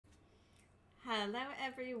Hello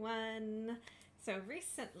everyone. So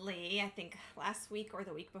recently, I think last week or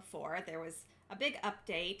the week before, there was a big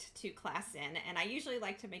update to ClassIn, and I usually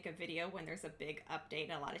like to make a video when there's a big update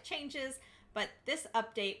and a lot of changes, but this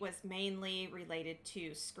update was mainly related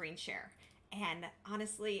to Screenshare. And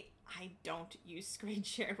honestly, I don't use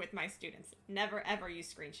Screenshare with my students. Never ever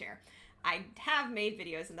use Screenshare. I have made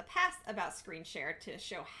videos in the past about Screenshare to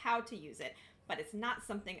show how to use it, but it's not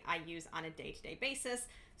something I use on a day-to-day basis.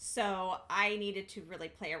 So I needed to really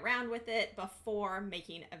play around with it before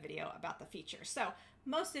making a video about the feature. So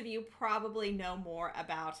most of you probably know more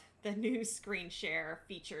about the new Screenshare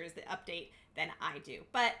features, the update, than I do.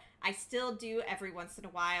 But I still do every once in a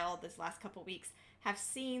while, this last couple weeks, have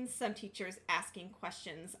seen some teachers asking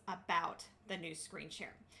questions about the new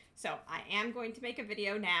Screenshare. So I am going to make a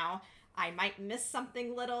video now. I might miss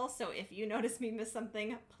something little, so if you notice me miss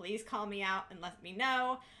something, please call me out and let me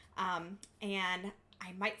know. And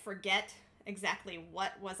I might forget exactly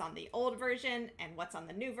what was on the old version and what's on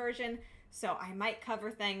the new version, so I might cover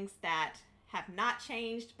things that have not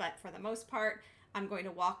changed, but for the most part, I'm going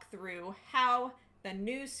to walk through how the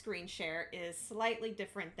new Screenshare is slightly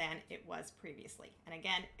different than it was previously. And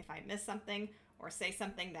again, if I miss something or say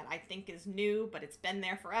something that I think is new, but it's been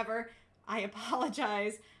there forever, I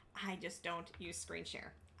apologize. I just don't use Screenshare.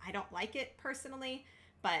 I don't like it personally,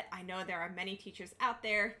 but I know there are many teachers out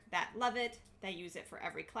there that love it. They use it for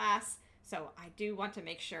every class. So I do want to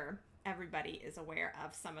make sure everybody is aware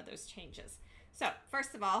of some of those changes. So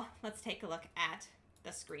first of all, let's take a look at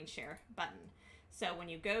the Screenshare button. So when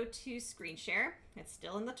you go to Screenshare, it's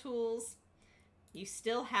still in the tools. You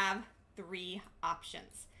still have three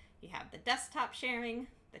options. You have the desktop sharing,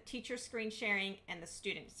 the teacher screen sharing, and the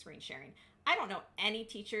student screen sharing. I don't know any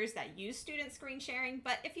teachers that use student screen sharing,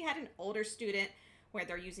 but if you had an older student where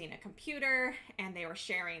they're using a computer and they were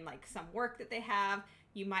sharing like some work that they have,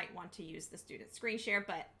 you might want to use the student screen share,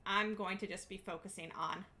 but I'm going to just be focusing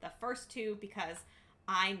on the first two because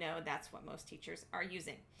I know that's what most teachers are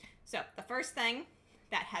using. So the first thing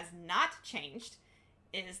that has not changed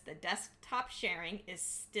is the desktop sharing is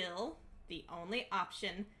still the only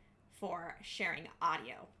option for sharing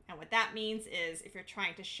audio. And what that means is if you're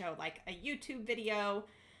trying to show like a YouTube video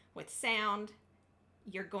with sound,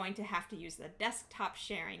 you're going to have to use the desktop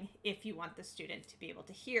sharing if you want the student to be able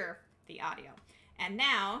to hear the audio. And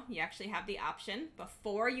now you actually have the option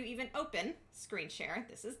before you even open Screenshare,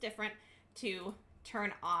 this is different, to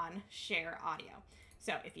turn on share audio.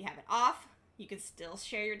 So if you have it off, you can still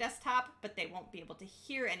share your desktop, but they won't be able to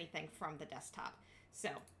hear anything from the desktop. So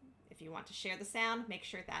if you want to share the sound, make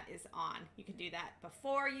sure that is on. You can do that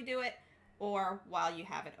before you do it or while you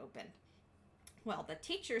have it open. Well, the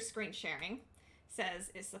teacher screen sharing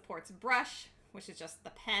says it supports brush, which is just the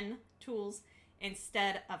pen tools,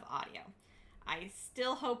 instead of audio. I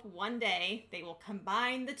still hope one day they will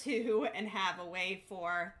combine the two and have a way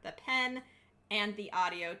for the pen and the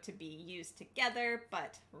audio to be used together,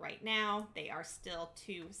 but right now they are still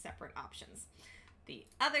two separate options. The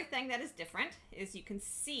other thing that is different is you can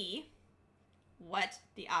see what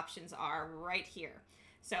the options are right here.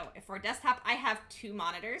 So if for a desktop, I have two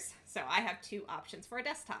monitors, so I have two options for a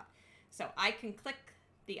desktop. So I can click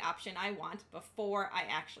the option I want before I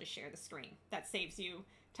actually share the screen. That saves you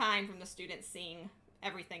time from the student seeing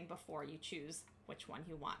everything before you choose which one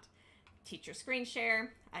you want. Teacher screen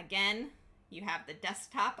share, again, you have the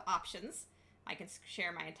desktop options. I can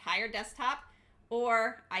share my entire desktop,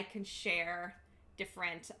 or I can share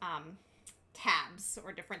different tabs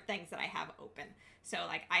or different things that I have open. So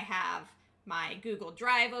like I have my Google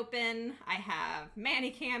Drive open, I have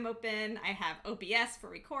ManyCam open, I have OBS for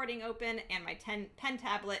recording open, and my pen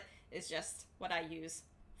tablet is just what I use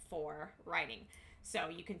for writing. So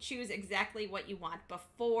you can choose exactly what you want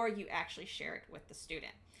before you actually share it with the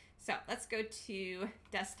student. So let's go to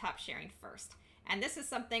desktop sharing first. And this is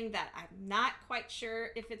something that I'm not quite sure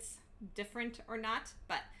if it's different or not,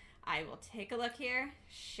 but I will take a look here,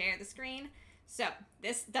 share the screen. So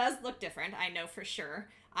this does look different, I know for sure.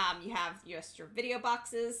 You have just your video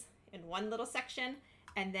boxes in one little section,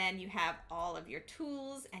 and then you have all of your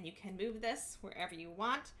tools, and you can move this wherever you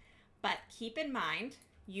want. But keep in mind,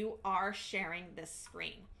 you are sharing this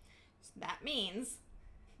screen. So that means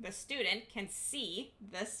the student can see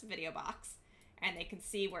this video box, and they can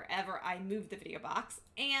see wherever I move the video box,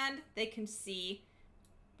 and they can see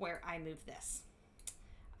where I move this.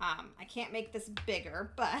 I can't make this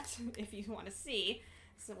bigger, but if you want to see,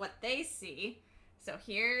 so what they see, so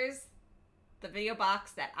here's the video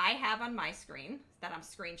box that I have on my screen that I'm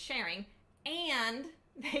screen sharing, and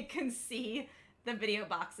they can see the video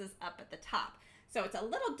boxes up at the top. So it's a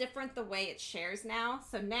little different the way it shares now.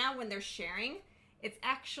 So now when they're sharing, It's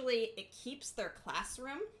actually, it keeps their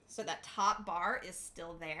classroom, so that top bar is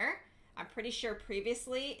still there. I'm pretty sure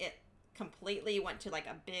previously it completely went to like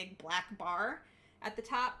a big black bar at the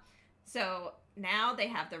top. So now they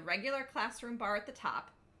have the regular classroom bar at the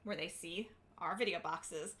top where they see our video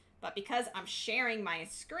boxes, but because I'm sharing my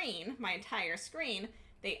screen, my entire screen,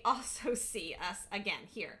 they also see us again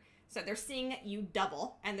here. So they're seeing you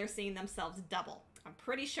double, and they're seeing themselves double. I'm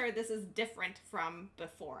pretty sure this is different from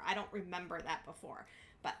before. I don't remember that before,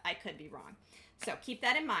 but I could be wrong. So keep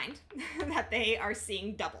that in mind, that they are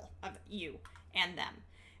seeing double of you and them.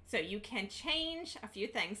 So you can change a few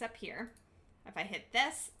things up here. If I hit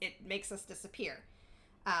this, it makes us disappear.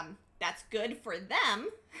 That's good for them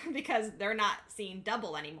because they're not seeing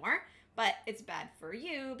double anymore, but it's bad for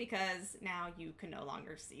you because now you can no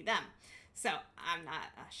longer see them. So I'm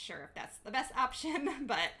not sure if that's the best option,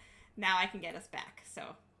 but now I can get us back. So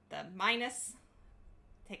the minus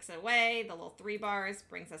takes it away. The little 3 bars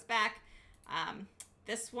brings us back.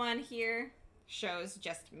 This one here shows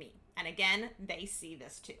just me. And again, they see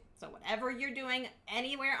this too. So whatever you're doing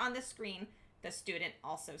anywhere on the screen, the student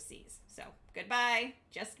also sees. So goodbye,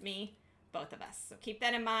 just me, both of us. So keep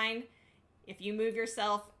that in mind. If you move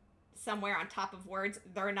yourself somewhere on top of words,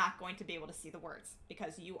 they're not going to be able to see the words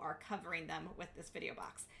because you are covering them with this video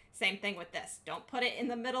box. Same thing with this. Don't put it in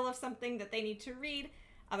the middle of something that they need to read.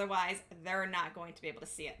 Otherwise, they're not going to be able to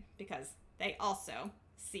see it because they also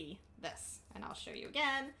see this. And I'll show you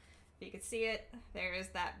again. If you can see it, there's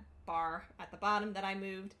that bar at the bottom that I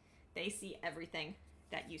moved. They see everything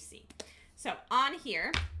that you see. So on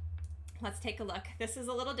here, let's take a look. This is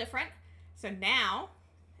a little different. So now,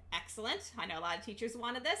 excellent. I know a lot of teachers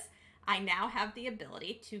wanted this. I now have the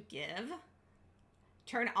ability to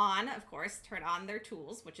turn on their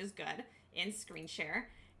tools, which is good, in Screenshare,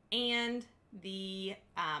 and the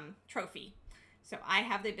trophy. So I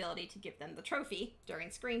have the ability to give them the trophy during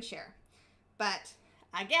Screenshare. But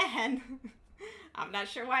again, I'm not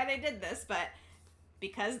sure why they did this, but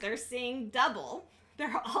because they're seeing double,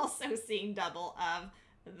 they're also seeing double of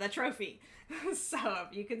the trophy. So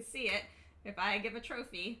if you can see it, if I give a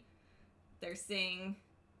trophy, they're seeing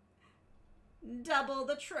double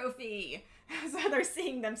the trophy. So they're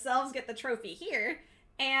seeing themselves get the trophy here,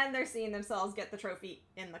 and they're seeing themselves get the trophy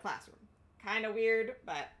in the classroom. Kind of weird,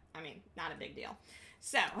 but I mean, not a big deal.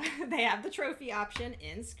 So they have the trophy option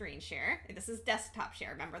in Screenshare. This is desktop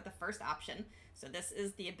share, remember the first option. So this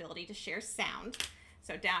is the ability to share sound.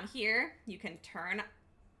 So down here, you can turn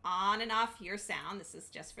on and off your sound. This is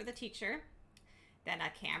just for the teacher. Then a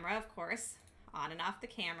camera, of course, on and off the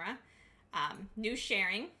camera. New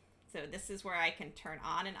sharing. So this is where I can turn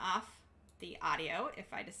on and off the audio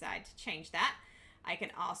if I decide to change that. I can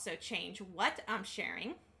also change what I'm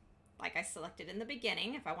sharing, like I selected in the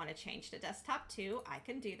beginning. If I want to change to desktop 2, I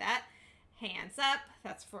can do that. Hands up,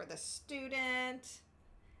 that's for the student.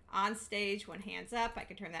 On stage, when hands up, I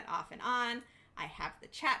can turn that off and on. I have the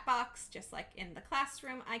chat box, just like in the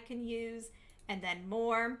classroom, I can use. And then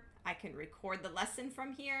more, I can record the lesson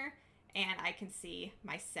from here, and I can see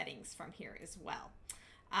my settings from here as well.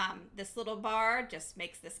 This little bar just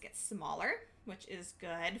makes this get smaller, which is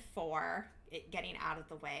good for it getting out of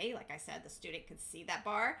the way. Like I said, the student can see that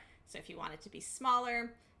bar. So if you want it to be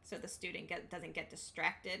smaller, so the student doesn't get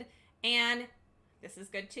distracted. And this is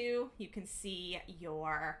good too. You can see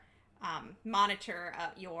your monitor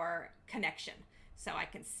your connection. So I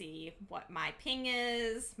can see what my ping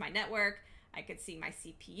is, my network. I could see my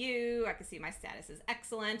CPU. I can see my status is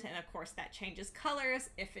excellent. And of course that changes colors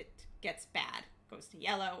if it gets bad. Goes to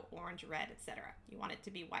yellow, orange, red, etc. You want it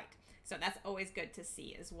to be white. So that's always good to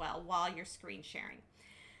see as well while you're screen sharing.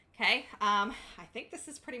 Okay, I think this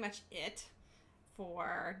is pretty much it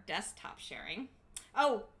for desktop sharing.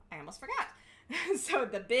 Oh, I almost forgot. So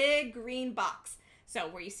the big green box. So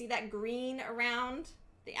where you see that green around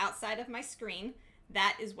the outside of my screen,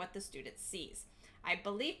 that is what the student sees. I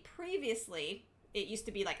believe previously it used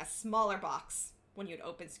to be like a smaller box when you'd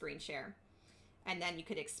open screen share, and then you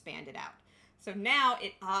could expand it out. So now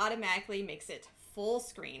it automatically makes it full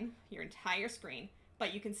screen, your entire screen,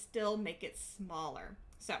 but you can still make it smaller.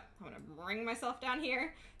 So I'm gonna bring myself down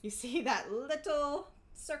here. You see that little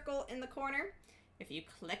circle in the corner? If you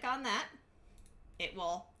click on that, it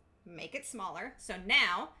will make it smaller. So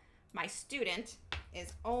now my student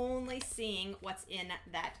is only seeing what's in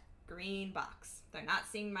that green box. They're not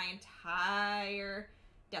seeing my entire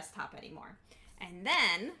desktop anymore. And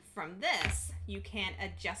then from this, you can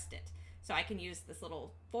adjust it. So I can use this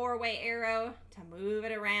little 4-way arrow to move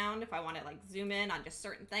it around if I want to like zoom in on just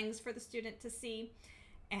certain things for the student to see.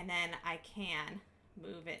 And then I can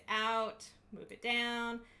move it out, move it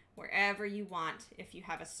down, wherever you want if you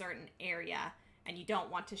have a certain area and you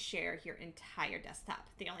don't want to share your entire desktop.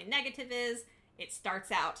 The only negative is it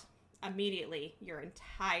starts out immediately your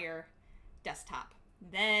entire desktop.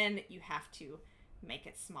 Then you have to make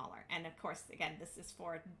it smaller. And of course, again, this is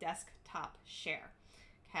for desktop share.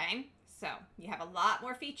 Okay, so you have a lot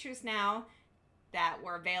more features now that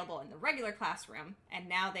were available in the regular classroom, and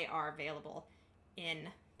now they are available in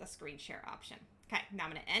the screen share option. Okay, now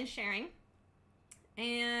I'm going to end sharing,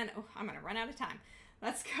 and I'm going to run out of time.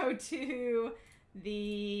 Let's go to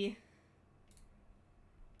the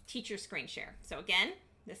teacher screen share. So again,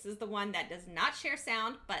 this is the one that does not share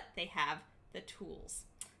sound, but they have the tools.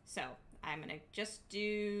 So I'm going to just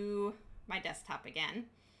do my desktop again.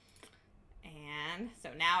 And so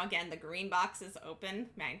now again, the green box is open,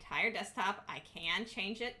 my entire desktop. I can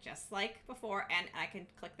change it just like before, and I can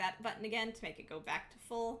click that button again to make it go back to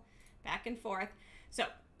full, back and forth. So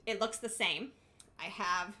it looks the same. I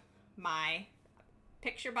have my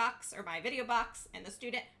picture box or my video box and the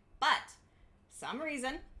student, but some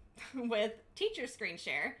reason with teacher screen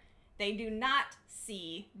share, they do not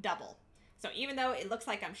see double. So even though it looks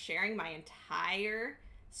like I'm sharing my entire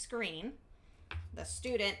screen, the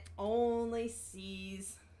student only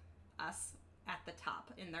sees us at the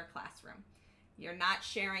top in their classroom. You're not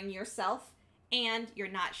sharing yourself, and you're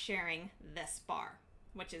not sharing this bar,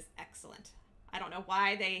 which is excellent. I don't know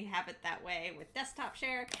why they have it that way with desktop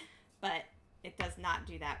share, but it does not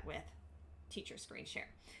do that with teacher screen share.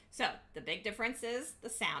 So the big difference is the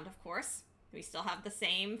sound, of course. We still have the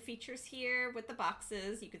same features here with the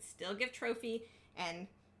boxes. You could still give trophy, and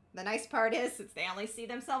the nice part is, since they only see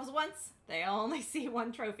themselves once, they only see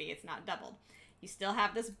one trophy. It's not doubled. You still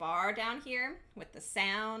have this bar down here with the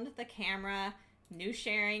sound, the camera, new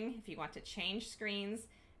sharing if you want to change screens,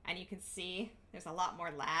 and you can see there's a lot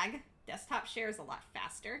more lag. Desktop share is a lot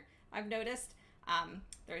faster, I've noticed.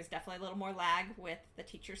 There's definitely a little more lag with the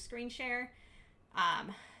teacher screen share.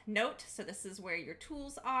 Note, so this is where your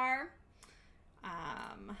tools are.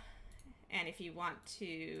 And if you want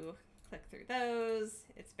to click through those,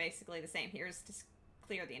 it's basically the same. Here's to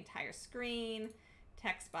clear the entire screen,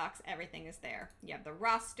 text box, everything is there. You have the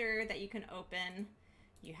roster that you can open,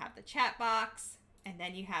 you have the chat box, and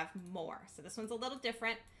then you have more. So this one's a little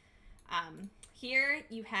different. Here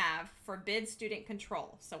you have forbid student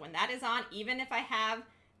control. So when that is on, even if I have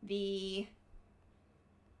the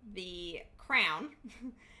crown,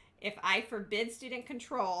 if I forbid student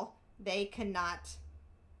control, they cannot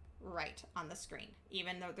write on the screen,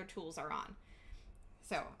 even though their tools are on.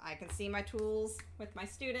 So I can see my tools with my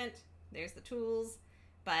student. There's the tools,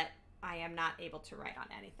 but I am not able to write on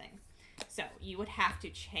anything. So you would have to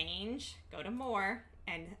change, go to more,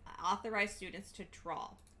 and authorize students to draw.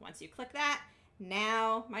 Once you click that,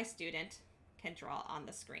 now my student can draw on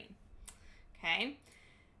the screen. Okay.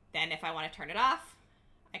 Then if I want to turn it off,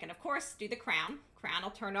 I can of course do the crown. Crown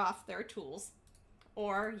will turn off their tools,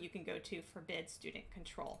 or you can go to forbid student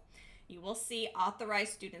control. You will see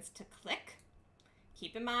authorize students to click.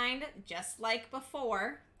 Keep in mind, just like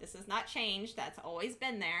before, this is not changed. That's always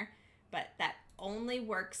been there, but that only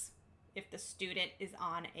works if the student is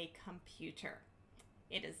on a computer.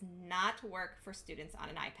 It does not work for students on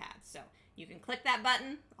an iPad. So you can click that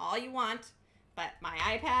button all you want, but my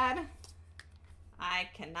iPad, I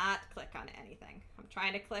cannot click on anything. I'm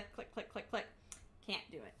trying to click.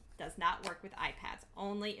 Can't do it. Does not work with iPads,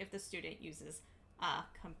 only if the student uses a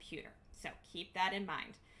computer. So keep that in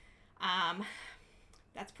mind.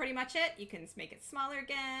 That's pretty much it. You can make it smaller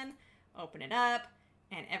again, open it up,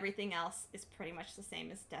 and everything else is pretty much the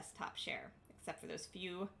same as desktop share, except for those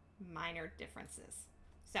few minor differences.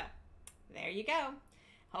 So there you go.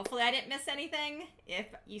 Hopefully I didn't miss anything. If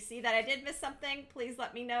you see that I did miss something, please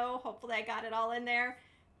let me know. Hopefully I got it all in there.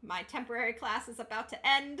 My temporary class is about to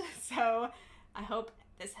end, so I hope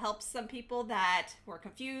this helps some people that were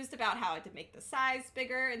confused about how to make the size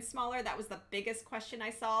bigger and smaller. That was the biggest question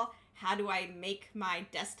I saw. How do I make my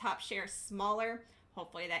desktop share smaller?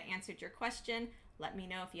 Hopefully that answered your question. Let me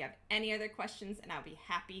know if you have any other questions, and I'll be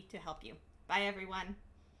happy to help you. Bye, everyone.